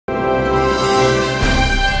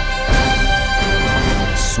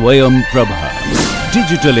Swayam Prabha.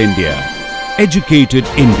 Digital India. Educated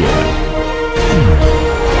India.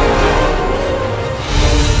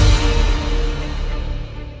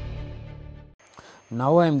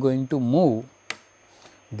 Now I am going to move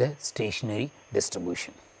the stationary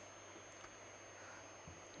distribution.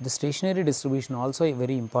 The stationary distribution also a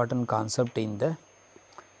very important concept in the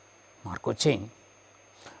Markov chain,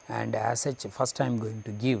 and as such first I am going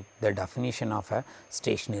to give the definition of a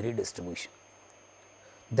stationary distribution.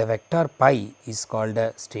 The vector pi is called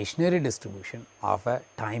a stationary distribution of a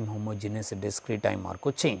time homogeneous discrete time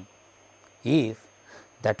Markov chain if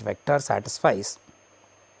that vector satisfies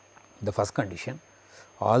the first condition,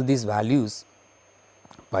 all these values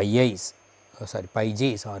pi j's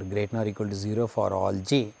are greater than or equal to 0 for all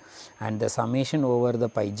j, and the summation over the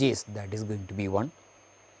pi j's, that is going to be 1.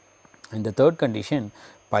 And the third condition,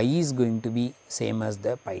 pi is going to be same as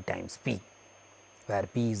the pi times p, where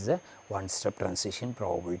p is the one step transition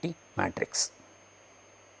probability matrix.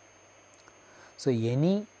 So,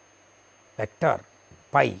 any vector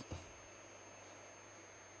pi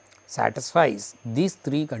satisfies these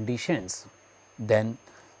three conditions, then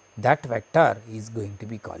that vector is going to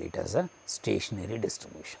be called it as a stationary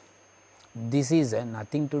distribution. This is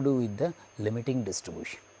nothing to do with the limiting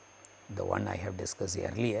distribution, the one I have discussed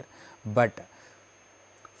earlier, but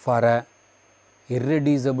for a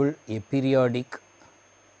irreducible aperiodic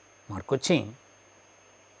Markov chain,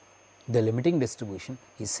 the limiting distribution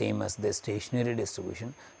is same as the stationary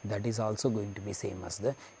distribution, that is also going to be same as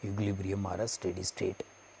the equilibrium or a steady state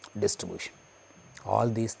distribution. All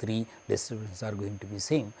these three distributions are going to be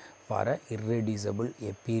same for a irreducible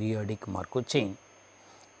aperiodic Markov chain,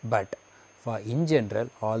 but for in general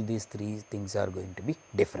all these three things are going to be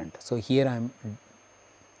different. So, here I am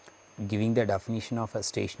giving the definition of a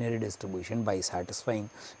stationary distribution by satisfying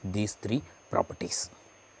these three properties.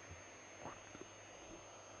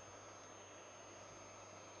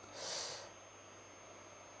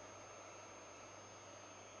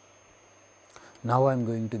 Now, I am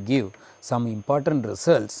going to give some important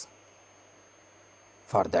results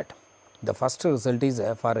for that. The first result is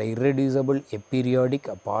for a irreducible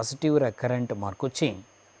aperiodic positive recurrent Markov chain,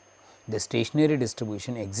 the stationary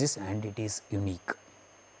distribution exists and it is unique.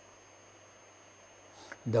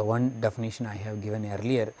 The one definition I have given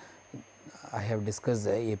earlier, I have discussed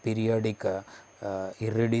the aperiodic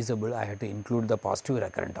irreducible, I have to include the positive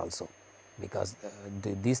recurrent also, because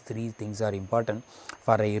these three things are important.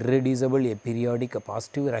 For a irreducible aperiodic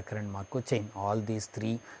positive recurrent Markov chain, all these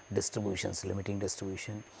three distributions, limiting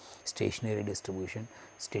distribution, stationary distribution,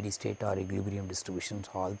 steady state or equilibrium distributions,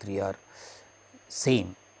 all three are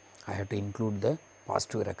same. I have to include the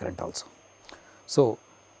positive recurrent also. So,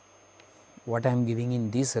 what I am giving in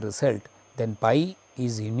this result, then pi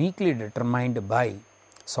is uniquely determined by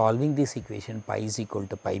solving this equation pi is equal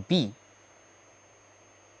to pi p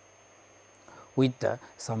with the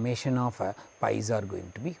summation of pi's are going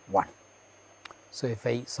to be 1. So, if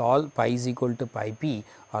I solve pi is equal to pi p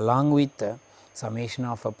along with the summation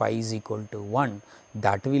of pi is equal to 1,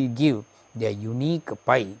 that will give the unique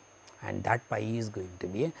pi, and that pi is going to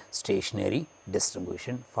be a stationary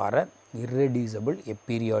distribution for a irreducible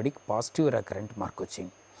aperiodic positive recurrent Markov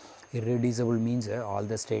chain. Irreducible means all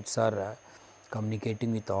the states are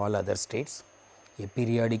communicating with all other states.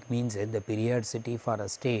 Aperiodic means the periodicity for a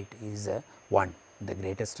state is 1, the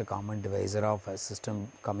greatest common divisor of a system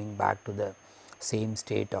coming back to the same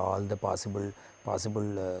state, all the possible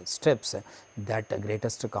steps, that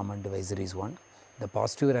greatest common divisor is 1. The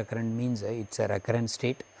positive recurrent means it is a recurrent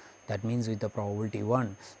state, that means with the probability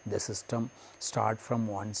 1, the system start from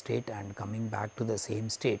one state and coming back to the same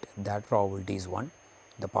state, that probability is 1.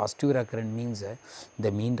 The positive recurrent means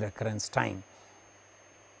the mean recurrence time,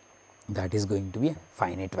 that is going to be a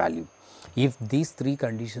finite value. If these three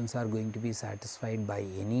conditions are going to be satisfied by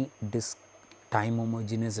any time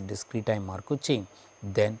homogeneous discrete time Markov chain,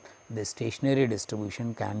 then the stationary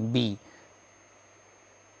distribution can be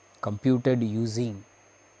computed using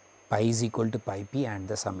pi is equal to pi p and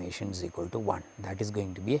the summation is equal to 1, that is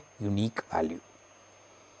going to be a unique value.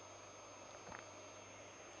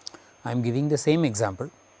 I am giving the same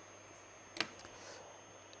example.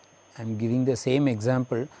 I am giving the same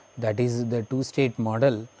example, that is the two state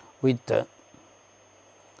model with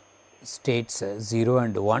states 0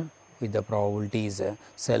 and 1 with the probabilities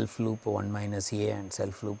self loop 1 minus a and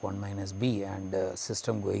self loop 1 minus b, and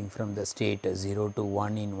system going from the state 0 to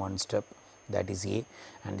 1 in one step, that is a,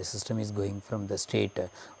 and the system is going from the state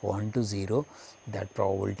 1 to 0, that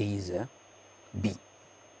probability is b.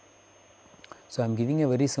 So, I am giving a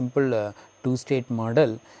very simple two state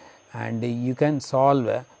model, and you can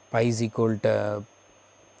solve pi is equal to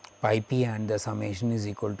pi p and the summation is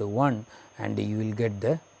equal to 1 and you will get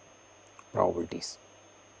the probabilities.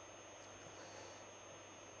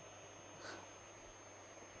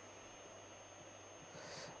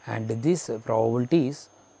 And this probabilities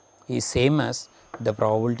is same as the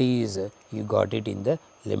probability is you got it in the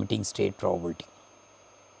limiting state probability.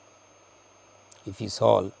 If you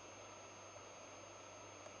solve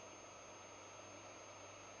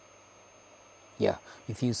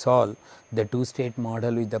if you solve the two state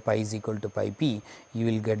model with the pi is equal to pi p, you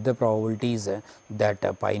will get the probabilities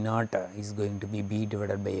that pi naught is going to be b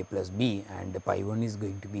divided by a plus b and pi 1 is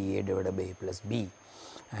going to be a divided by a plus b,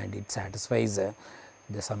 and it satisfies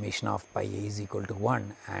the summation of pi a is equal to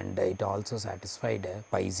 1 and it also satisfied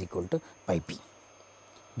pi is equal to pi p.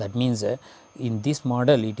 That means, in this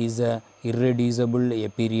model it is a irreducible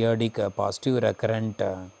aperiodic positive recurrent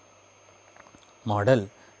model.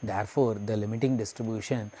 Therefore, the limiting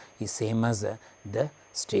distribution is same as the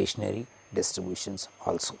stationary distributions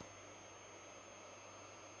also.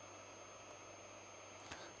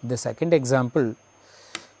 The second example,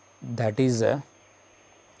 that is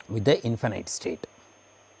with the infinite state.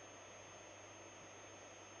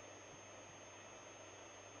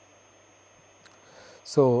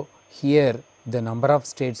 So, here the number of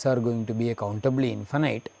states are going to be countably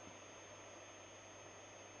infinite.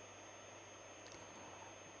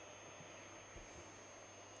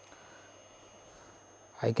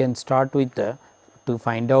 I can start with to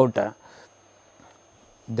find out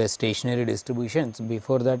the stationary distributions.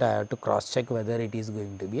 Before that, I have to cross check whether it is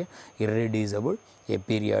going to be a irreducible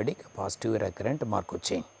aperiodic positive recurrent Markov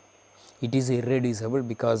chain. It is irreducible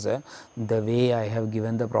because the way I have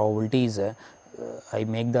given the probabilities, I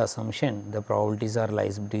make the assumption the probabilities are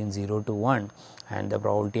lies between 0 to 1 and the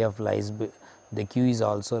probability of the q is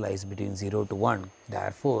also lies between 0 to 1.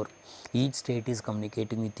 Therefore, each state is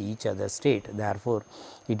communicating with each other state. Therefore,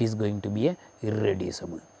 it is going to be a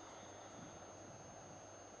irreducible.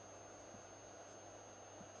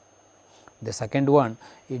 The second one,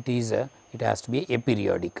 it has to be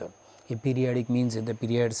aperiodic. Aperiodic means the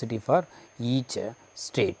periodicity for each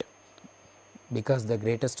state, because the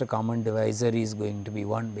greatest common divisor is going to be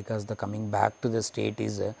 1, because the coming back to the state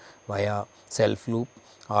is via self loop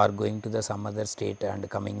or going to the some other state and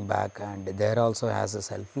coming back, and there also has a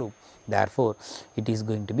self loop. Therefore, it is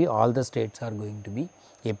going to be all the states are going to be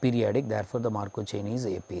aperiodic. Therefore, the Markov chain is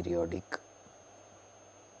aperiodic.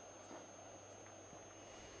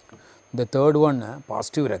 The third one,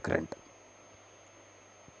 positive recurrent.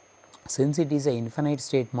 Since it is a infinite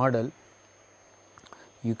state model,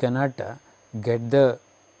 you cannot come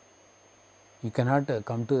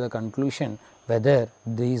to the conclusion whether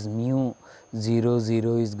this mu 0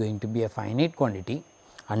 0 is going to be a finite quantity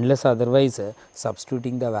unless otherwise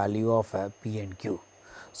substituting the value of p and q.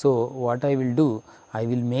 So, what I will do, I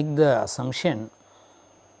will make the assumption,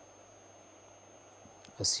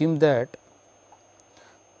 assume that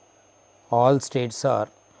all states are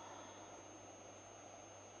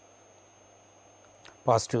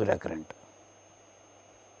positive recurrent.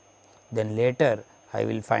 Then later I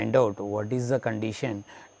will find out what is the condition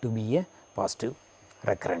to be a positive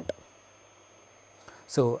recurrent.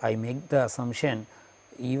 So, I make the assumption,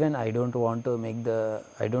 even I do not want to make the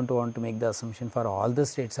assumption for all the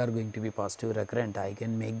states are going to be positive recurrent. I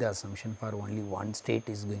can make the assumption for only one state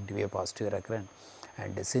is going to be a positive recurrent,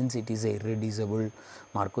 and since it is a irreducible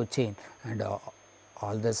Markov chain and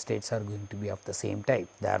all the states are going to be of the same type,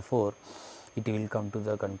 therefore, it will come to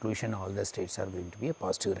the conclusion all the states are going to be a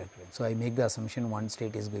positive recurrent. So, I make the assumption one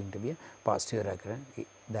state is going to be a positive recurrent,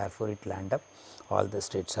 therefore, it will end up all the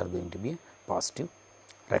states are going to be a positive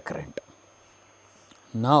recurrent.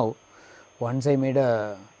 Now, once I made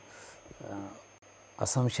a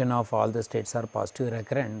assumption of all the states are positive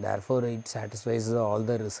recurrent, therefore, it satisfies all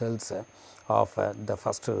the results of the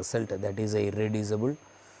first result, that is a irreducible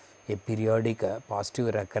a periodic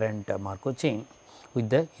positive recurrent Markov chain with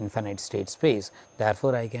the infinite state space.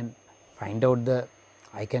 Therefore, I can find out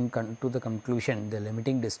I can come to the conclusion the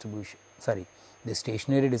limiting distribution, the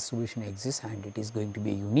stationary distribution exists and it is going to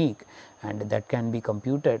be unique, and that can be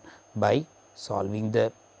computed by solving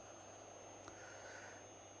the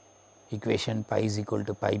equation pi is equal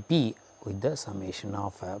to pi p with the summation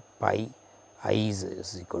of pi I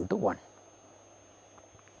is equal to 1,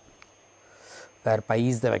 where pi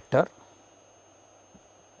is the vector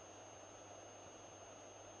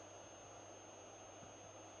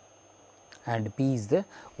and p is the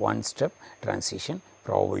one step transition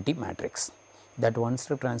probability matrix. That one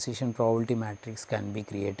step transition probability matrix can be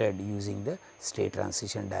created using the state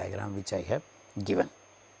transition diagram which I have given.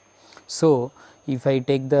 So, if I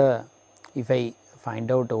take the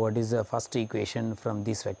find out what is the first equation from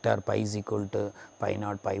this vector pi is equal to pi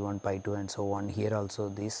naught, pi 1, pi 2 and so on. Here also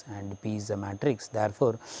this, and P is the matrix.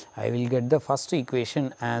 Therefore, I will get the first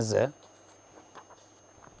equation as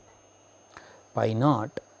pi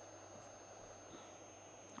naught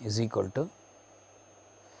is equal to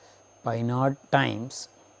pi naught times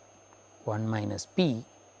 1 minus P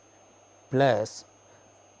plus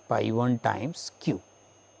pi 1 times Q.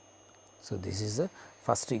 So, this is the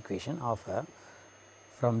first equation of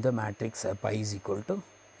from the matrix pi is equal to,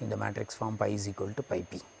 in the matrix form pi is equal to pi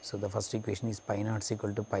p. So, the first equation is pi naught is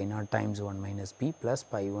equal to pi naught times 1 minus P plus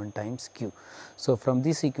pi 1 times Q. So, from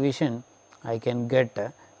this equation I can get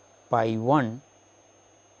pi 1,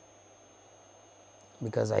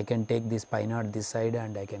 because I can take this pi naught this side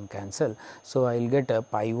and I can cancel. So, I will get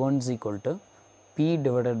pi 1 is equal to P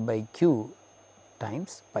divided by Q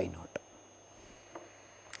times pi naught.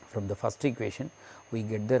 From the first equation we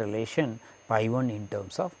get the relation pi 1 in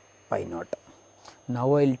terms of pi naught.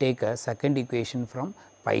 Now, I will take a second equation from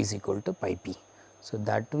pi is equal to pi p. So,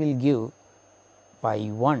 that will give pi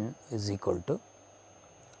 1 is equal to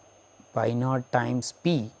pi naught times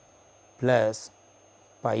p plus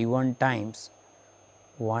pi 1 times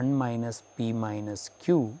 1 minus p minus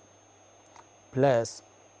q plus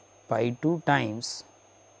pi 2 times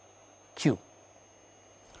q.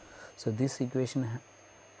 So, this equation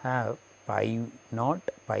have pi naught,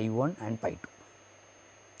 pi 1 and pi 2.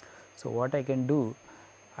 So, what I can do,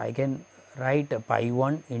 I can write pi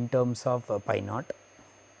 1 in terms of pi naught,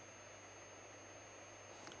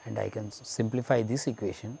 and I can simplify this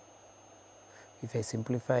equation. If I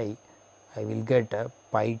simplify, I will get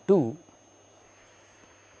pi 2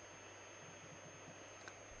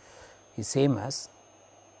 is same as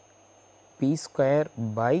p square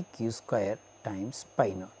by q square times pi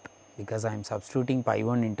naught, because I am substituting pi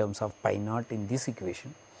 1 in terms of pi naught in this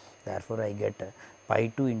equation. Therefore, I get pi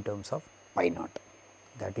 2 in terms of pi naught,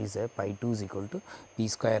 that is pi 2 is equal to p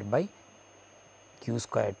square by q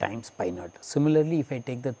square times pi naught. Similarly, if I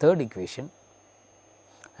take the third equation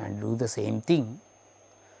and do the same thing,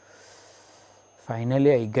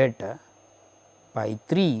 finally, I get pi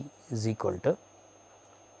 3 is equal to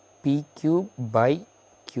p cube by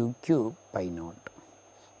q cube pi naught.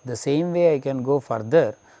 The same way I can go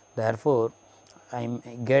further. Therefore, I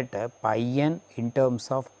get pi n in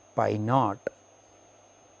terms of pi naught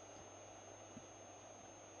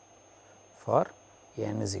for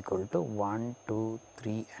n is equal to 1, 2,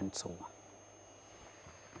 3 and so on.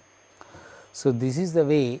 So, this is the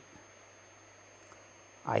way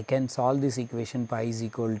I can solve this equation pi is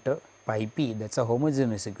equal to pi p, that is a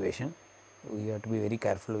homogeneous equation. We have to be very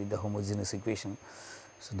careful with the homogeneous equation.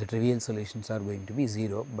 So, the trivial solutions are going to be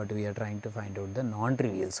 0, but we are trying to find out the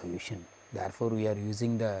non-trivial solution. Therefore, we are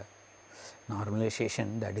using the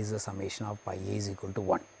normalization, that is the summation of pi a is equal to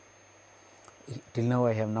 1. Till now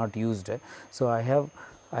I have not used. So, I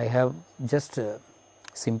have just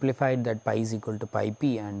simplified that pi is equal to pi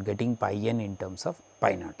p and getting pi n in terms of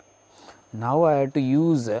pi naught. Now, I have to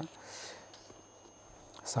use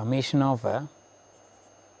summation of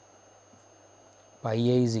pi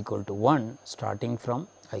a is equal to 1 starting from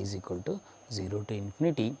I is equal to 0 to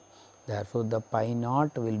infinity. Therefore, the pi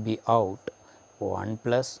naught will be out 1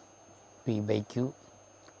 plus p by q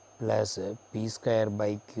plus p square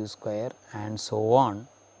by q square and so on,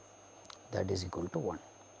 that is equal to 1.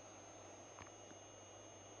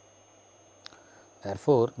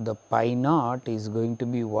 Therefore, the pi naught is going to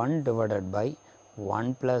be 1 divided by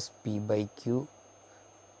 1 plus p by q,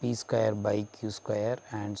 p square by q square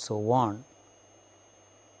and so on,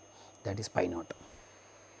 that is pi naught.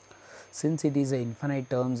 Since it is a infinite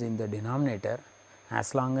terms in the denominator,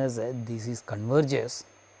 as long as this is converges,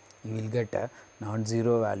 you will get a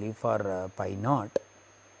non-zero value for pi naught.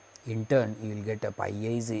 In turn, you will get a pi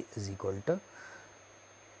a is equal to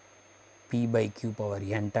p by q power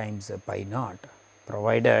n times pi naught,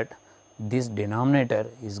 provided this denominator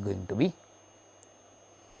is going to be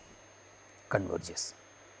converges.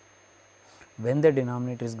 When the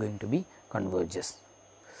denominator is going to be converges,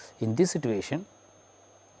 in this situation,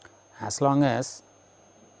 as long as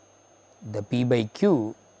the p by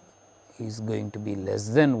q is going to be less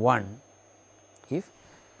than 1, if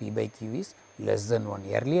p by q is less than 1.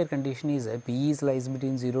 Earlier condition is p is lies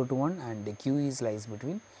between 0 to 1 and q is lies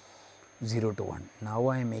between 0 to 1. Now,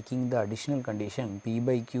 I am making the additional condition p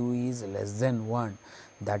by q is less than 1,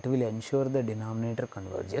 that will ensure the denominator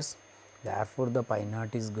converges. Therefore, the pi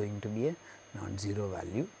naught is going to be a non-zero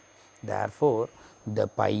value. Therefore, the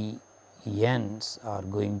pi n's are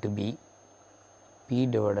going to be p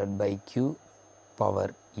divided by q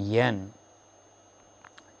power n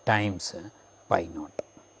times pi naught.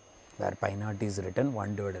 where pi naught is written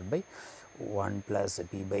 1 divided by 1 plus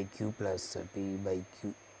p by q plus p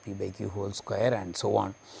by q whole square and so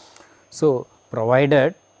on. So,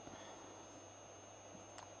 provided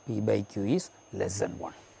p by q is less than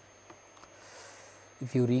 1.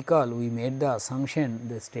 If you recall, we made the assumption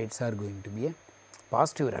the states are going to be a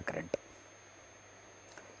positive recurrent.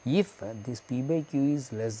 If this p by q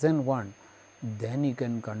is less than 1, then you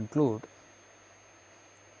can conclude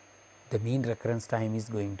the mean recurrence time is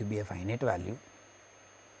going to be a finite value.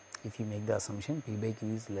 If you make the assumption p by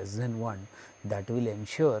q is less than 1, that will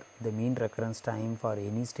ensure the mean recurrence time for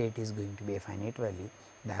any state is going to be a finite value.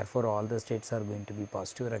 Therefore, all the states are going to be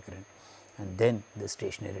positive recurrent, and then the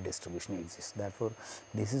stationary distribution exists. Therefore,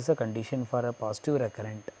 this is a condition for a positive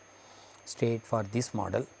recurrent state for this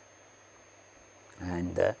model,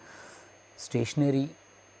 and the stationary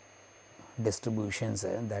distributions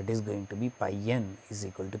that is going to be pi n is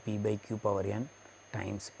equal to p by q power n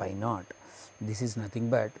times pi naught. This is nothing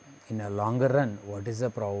but in a longer run, what is the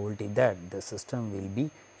probability that the system will be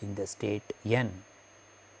in the state n,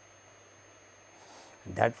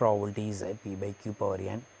 and that probability is p by q power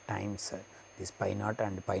n times this pi naught,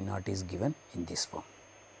 and pi naught is given in this form.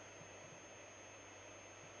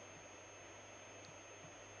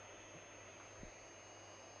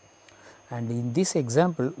 And in this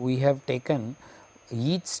example, we have taken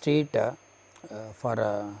each state for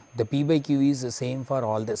the p by q is the same for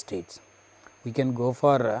all the states. We can go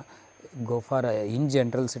for in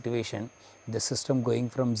general situation, the system going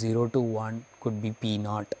from 0 to 1 could be p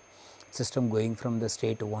naught, system going from the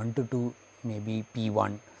state 1 to 2 may be p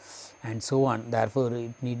 1 and so on. Therefore,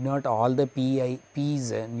 it need not all the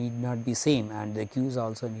p's need not be same, and the q's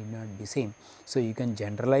also need not be same. So, you can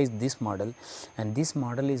generalize this model, and this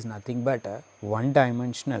model is nothing but a one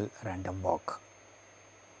dimensional random walk,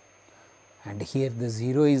 and here the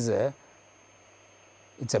 0 is it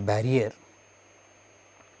is a barrier.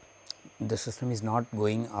 The system is not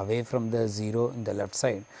going away from the 0 in the left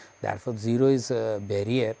side. Therefore, 0 is a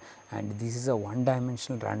barrier, and this is a one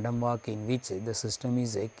dimensional random walk in which the system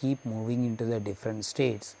is keep moving into the different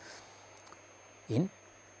states in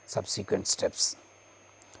subsequent steps,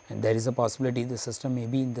 and there is a possibility the system may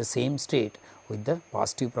be in the same state with the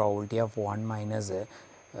positive probability of 1 minus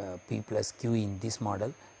p plus q in this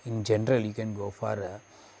model. In general, you can go for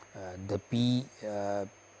the p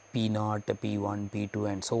naught, p 1, p 2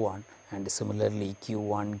 and so on, and similarly q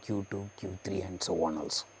 1, q 2, q 3 and so on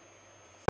also.